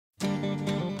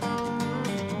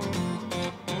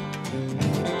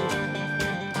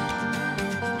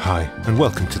Hi, and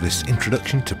welcome to this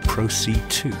introduction to Pro-C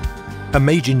 2, a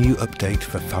major new update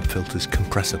for FabFilter's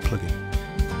compressor plugin.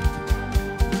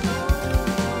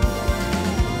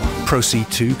 Pro-C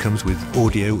 2 comes with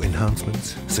audio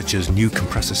enhancements such as new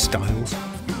compressor styles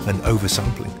and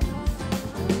oversampling.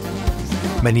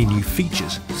 Many new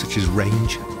features such as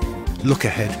range, look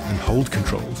ahead and hold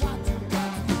controls,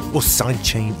 or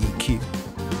sidechain EQ.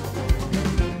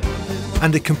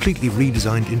 And a completely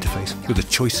redesigned interface with a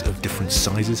choice of different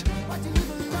sizes.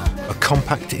 A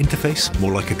compact interface,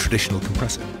 more like a traditional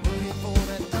compressor.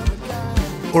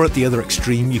 Or at the other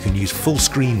extreme, you can use full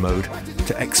screen mode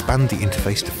to expand the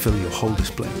interface to fill your whole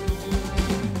display.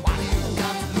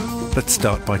 Let's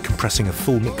start by compressing a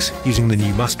full mix using the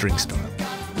new mastering style.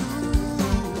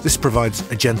 This provides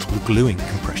a gentle gluing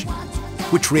compression,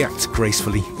 which reacts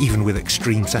gracefully even with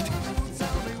extreme settings.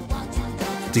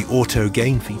 The auto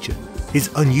gain feature is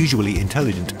unusually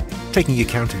intelligent, taking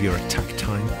account of your attack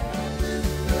time,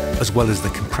 as well as the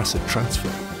compressor transfer.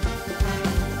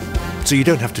 So you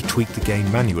don't have to tweak the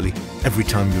gain manually every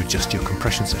time you adjust your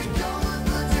compression settings.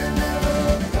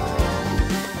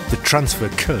 The transfer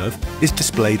curve is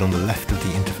displayed on the left of the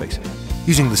interface,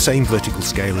 using the same vertical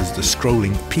scale as the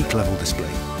scrolling peak level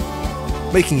display,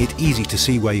 making it easy to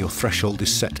see where your threshold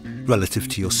is set relative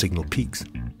to your signal peaks.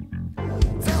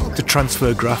 The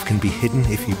transfer graph can be hidden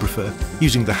if you prefer,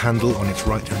 using the handle on its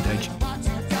right-hand edge.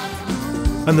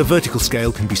 And the vertical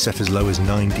scale can be set as low as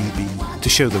 9 dB to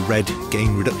show the red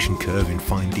gain reduction curve in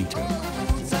fine detail.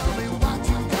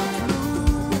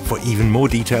 For even more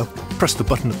detail, press the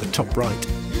button at the top right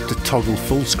to toggle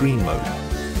full screen mode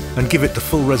and give it the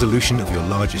full resolution of your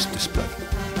largest display.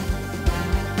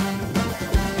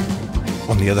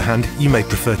 On the other hand, you may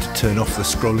prefer to turn off the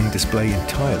scrolling display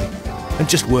entirely and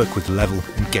just work with level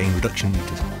and gain reduction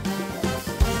meters.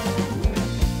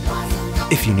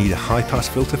 If you need a high-pass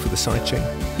filter for the sidechain,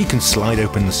 you can slide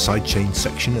open the sidechain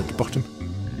section at the bottom,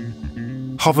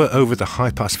 hover over the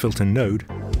high-pass filter node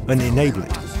and enable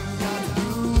it.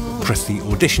 Press the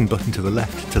audition button to the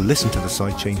left to listen to the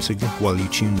sidechain signal while you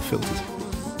tune the filters.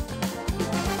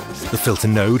 The filter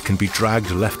node can be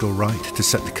dragged left or right to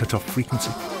set the cutoff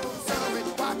frequency.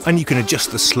 And you can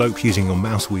adjust the slope using your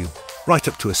mouse wheel, right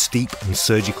up to a steep and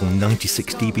surgical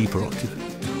 96 dB per octave,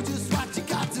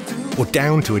 or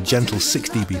down to a gentle 6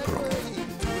 dB per octave.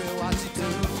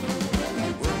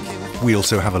 We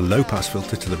also have a low-pass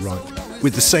filter to the right,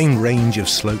 with the same range of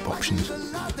slope options,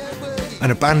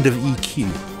 and a band of EQ,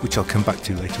 which I'll come back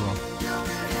to later on.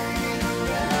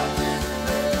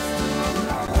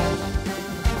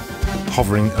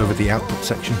 Hovering over the output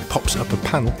section pops up a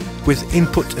panel with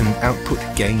input and output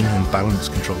gain and balance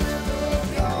controls,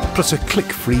 plus a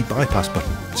click-free bypass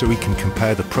button so we can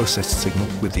compare the processed signal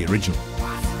with the original.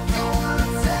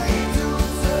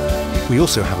 We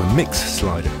also have a mix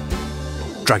slider.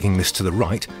 Dragging this to the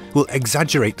right will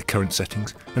exaggerate the current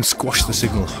settings and squash the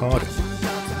signal harder,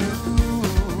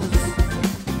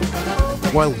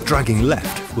 while dragging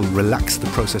left will relax the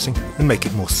processing and make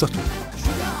it more subtle,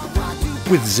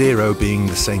 with 0 being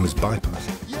the same as bypass.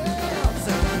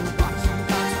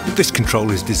 This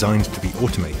control is designed to be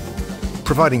automated,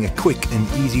 providing a quick and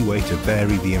easy way to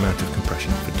vary the amount of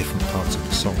compression for different parts of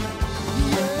the song.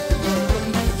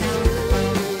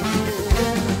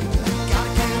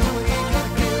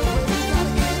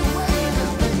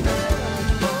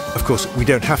 Of course, we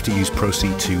don't have to use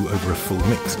Pro-C 2 over a full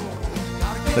mix.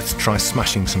 Let's try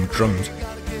smashing some drums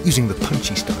using the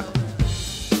punchy style.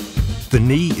 The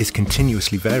knee is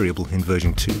continuously variable in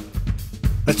version 2.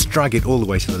 Let's drag it all the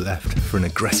way to the left for an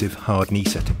aggressive hard knee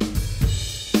setting.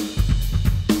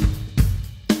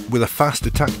 With a fast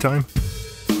attack time,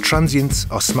 transients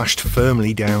are smashed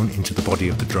firmly down into the body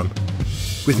of the drum,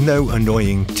 with no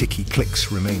annoying ticky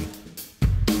clicks remaining.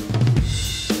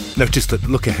 Notice that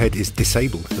look ahead is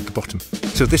disabled at the bottom,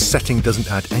 so this setting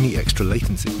doesn't add any extra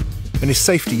latency and is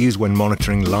safe to use when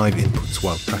monitoring live inputs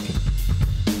while tracking.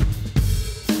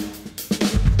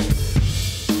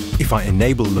 If I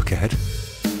enable look ahead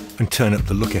and turn up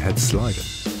the look ahead slider,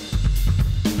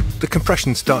 the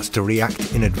compression starts to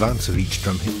react in advance of each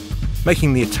drum hit,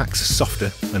 making the attacks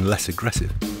softer and less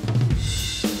aggressive.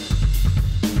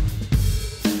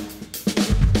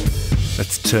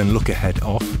 Let's turn look ahead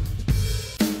off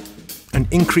and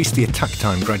increase the attack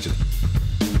time gradually.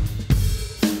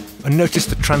 And notice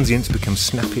the transients become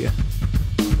snappier,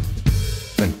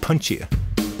 then punchier.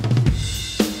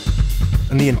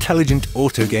 And the intelligent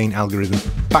auto gain algorithm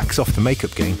backs off the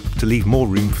makeup gain to leave more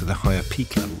room for the higher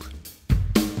peak levels.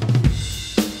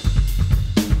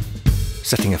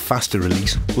 Setting a faster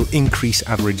release will increase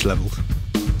average levels,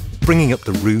 bringing up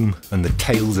the room and the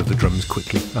tails of the drums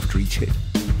quickly after each hit.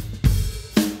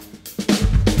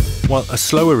 while a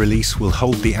slower release will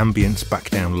hold the ambience back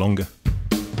down longer,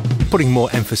 putting more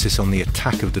emphasis on the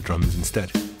attack of the drums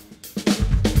instead.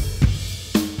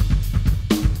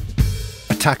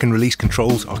 Attack and release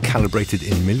controls are calibrated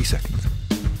in milliseconds.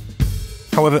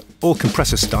 However, all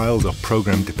compressor styles are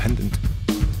program dependent,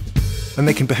 and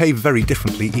they can behave very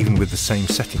differently even with the same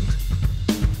settings.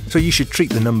 So you should treat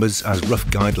the numbers as rough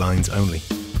guidelines only,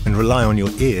 and rely on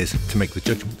your ears to make the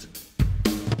judgments.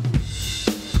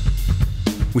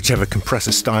 Whichever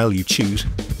compressor style you choose,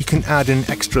 you can add an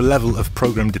extra level of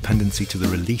program dependency to the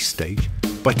release stage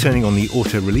by turning on the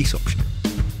auto release option,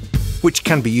 which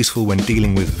can be useful when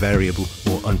dealing with variable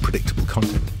or unpredictable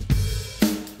content.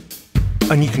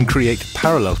 And you can create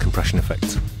parallel compression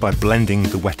effects by blending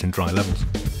the wet and dry levels.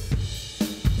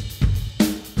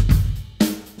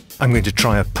 I'm going to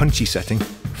try a punchy setting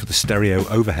for the stereo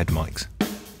overhead mics.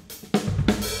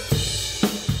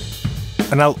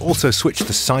 And I'll also switch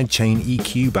the sidechain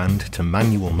EQ band to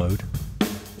manual mode,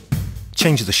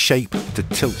 change the shape to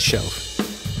tilt shelf,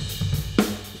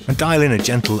 and dial in a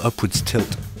gentle upwards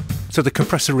tilt so the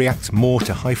compressor reacts more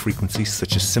to high frequencies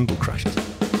such as cymbal crashes,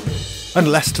 and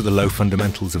less to the low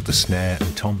fundamentals of the snare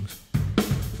and toms.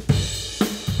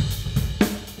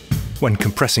 When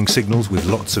compressing signals with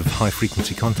lots of high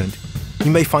frequency content,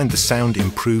 you may find the sound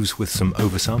improves with some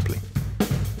oversampling,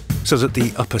 so that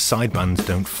the upper sidebands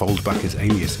don't fold back as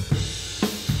aliasing.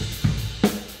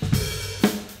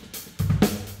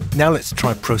 Now let's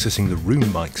try processing the room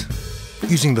mics,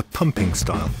 using the pumping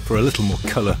style for a little more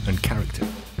colour and character.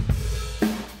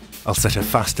 I'll set a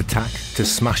fast attack to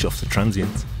smash off the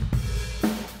transients,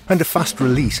 and a fast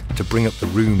release to bring up the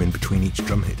room in between each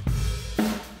drum hit.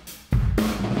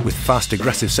 With fast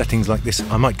aggressive settings like this,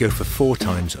 I might go for 4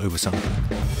 times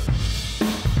oversampling.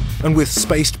 And with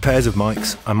spaced pairs of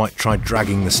mics, I might try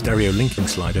dragging the stereo linking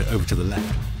slider over to the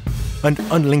left, and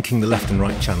unlinking the left and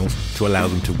right channels to allow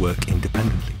them to work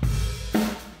independently.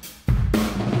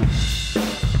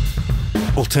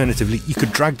 Alternatively, you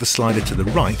could drag the slider to the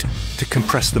right to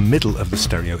compress the middle of the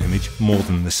stereo image more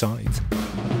than the sides,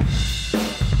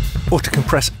 or to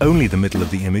compress only the middle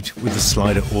of the image with the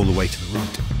slider all the way to the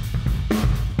right.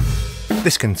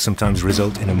 This can sometimes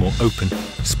result in a more open,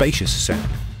 spacious sound.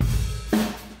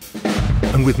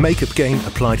 And with makeup gain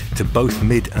applied to both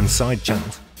mid and side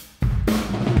channels,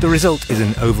 the result is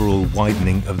an overall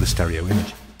widening of the stereo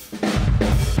image.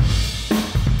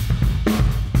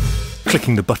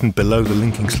 Clicking the button below the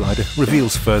linking slider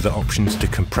reveals further options to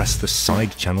compress the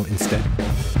side channel instead.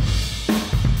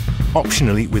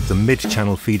 Optionally, with the mid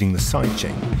channel feeding the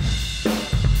sidechain.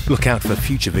 Look out for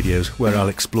future videos where I'll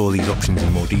explore these options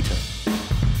in more detail.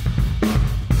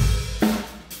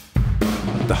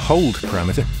 The hold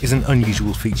parameter is an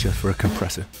unusual feature for a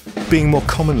compressor, being more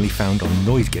commonly found on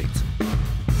noise gates.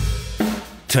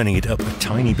 Turning it up a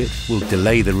tiny bit will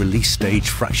delay the release stage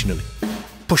fractionally,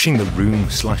 pushing the room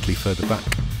slightly further back.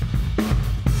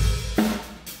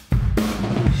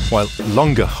 While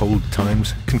longer hold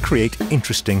times can create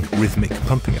interesting rhythmic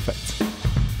pumping effects,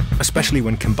 especially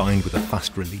when combined with a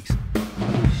fast release.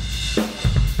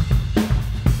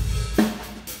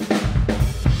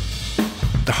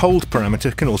 The hold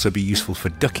parameter can also be useful for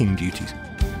ducking duties.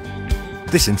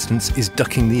 This instance is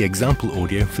ducking the example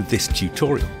audio for this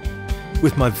tutorial,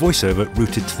 with my voiceover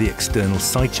routed to the external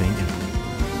sidechain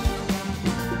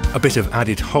input. A bit of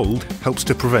added hold helps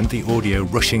to prevent the audio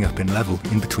rushing up in level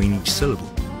in between each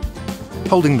syllable,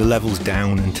 holding the levels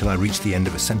down until I reach the end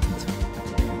of a sentence.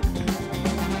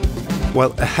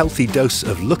 While a healthy dose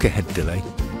of look-ahead delay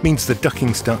means the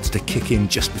ducking starts to kick in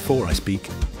just before I speak,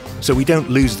 so we don't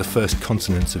lose the first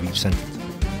consonants of each sentence.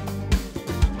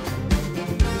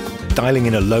 Dialing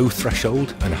in a low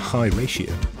threshold and a high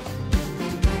ratio,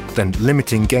 then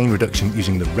limiting gain reduction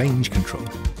using the range control,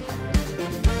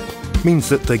 means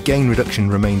that the gain reduction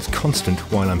remains constant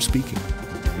while I'm speaking,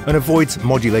 and avoids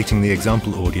modulating the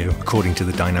example audio according to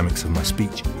the dynamics of my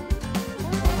speech.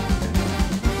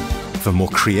 For more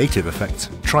creative effects,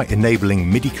 try enabling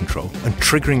MIDI control and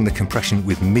triggering the compression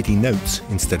with MIDI notes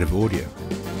instead of audio.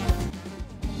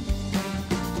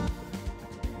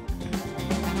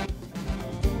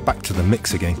 Back to the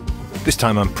mix again. This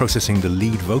time I'm processing the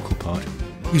lead vocal part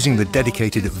using the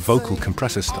dedicated vocal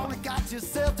compressor style.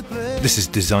 This is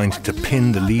designed to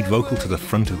pin the lead vocal to the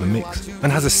front of the mix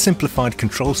and has a simplified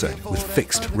control set with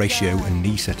fixed ratio and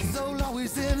knee settings.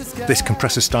 This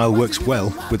compressor style works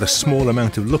well with a small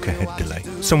amount of look-ahead delay,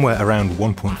 somewhere around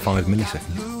 1.5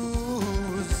 milliseconds.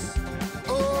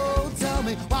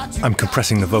 I'm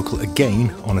compressing the vocal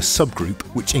again on a subgroup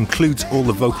which includes all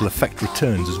the vocal effect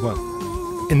returns as well.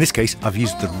 In this case, I've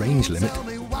used the range limit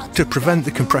to prevent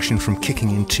the compression from kicking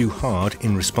in too hard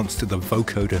in response to the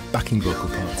vocoder backing vocal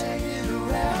parts.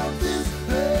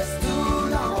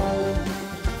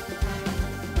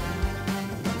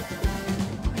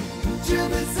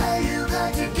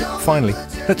 Finally,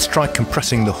 let's try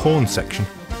compressing the horn section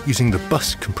using the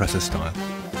bus compressor style.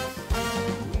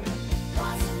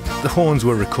 The horns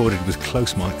were recorded with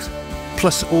close mics,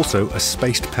 plus also a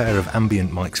spaced pair of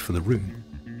ambient mics for the room.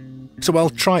 So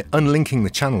I'll try unlinking the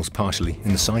channels partially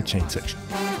in the sidechain section.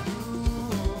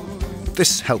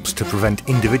 This helps to prevent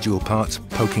individual parts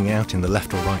poking out in the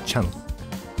left or right channel,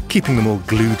 keeping them all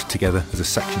glued together as a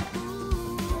section.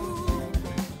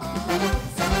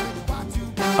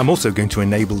 I'm also going to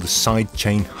enable the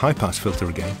sidechain high-pass filter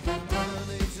again,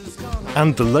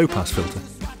 and the low-pass filter,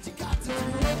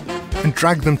 and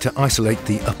drag them to isolate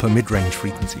the upper mid-range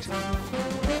frequencies.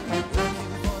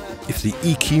 If the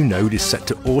EQ node is set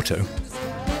to auto,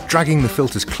 dragging the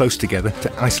filters close together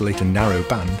to isolate a narrow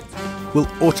band will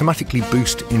automatically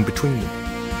boost in between them.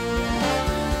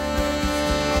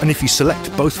 And if you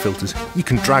select both filters, you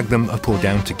can drag them up or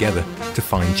down together to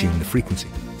fine-tune the frequency.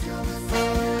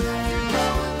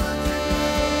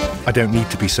 I don't need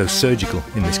to be so surgical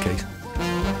in this case,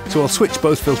 so I'll switch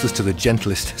both filters to the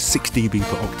gentlest 6 dB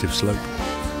per octave slope.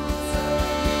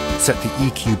 Set the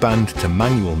EQ band to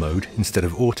manual mode instead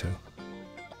of auto,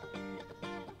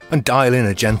 and dial in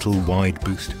a gentle wide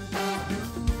boost.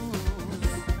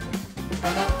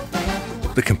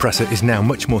 The compressor is now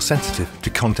much more sensitive to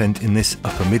content in this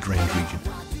upper mid-range region,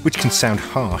 which can sound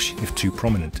harsh if too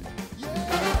prominent,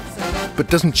 but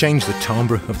doesn't change the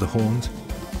timbre of the horns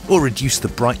or reduce the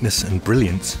brightness and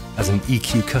brilliance as an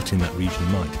EQ cut in that region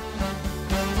might.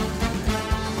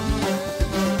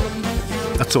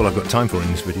 That's all I've got time for in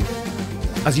this video.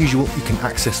 As usual, you can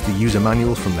access the user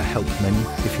manual from the Help menu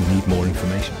if you need more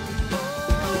information.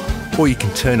 Or you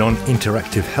can turn on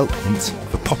interactive help hints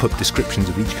for pop-up descriptions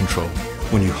of each control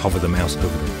when you hover the mouse over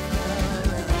them.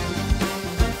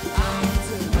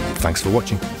 Thanks for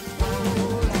watching.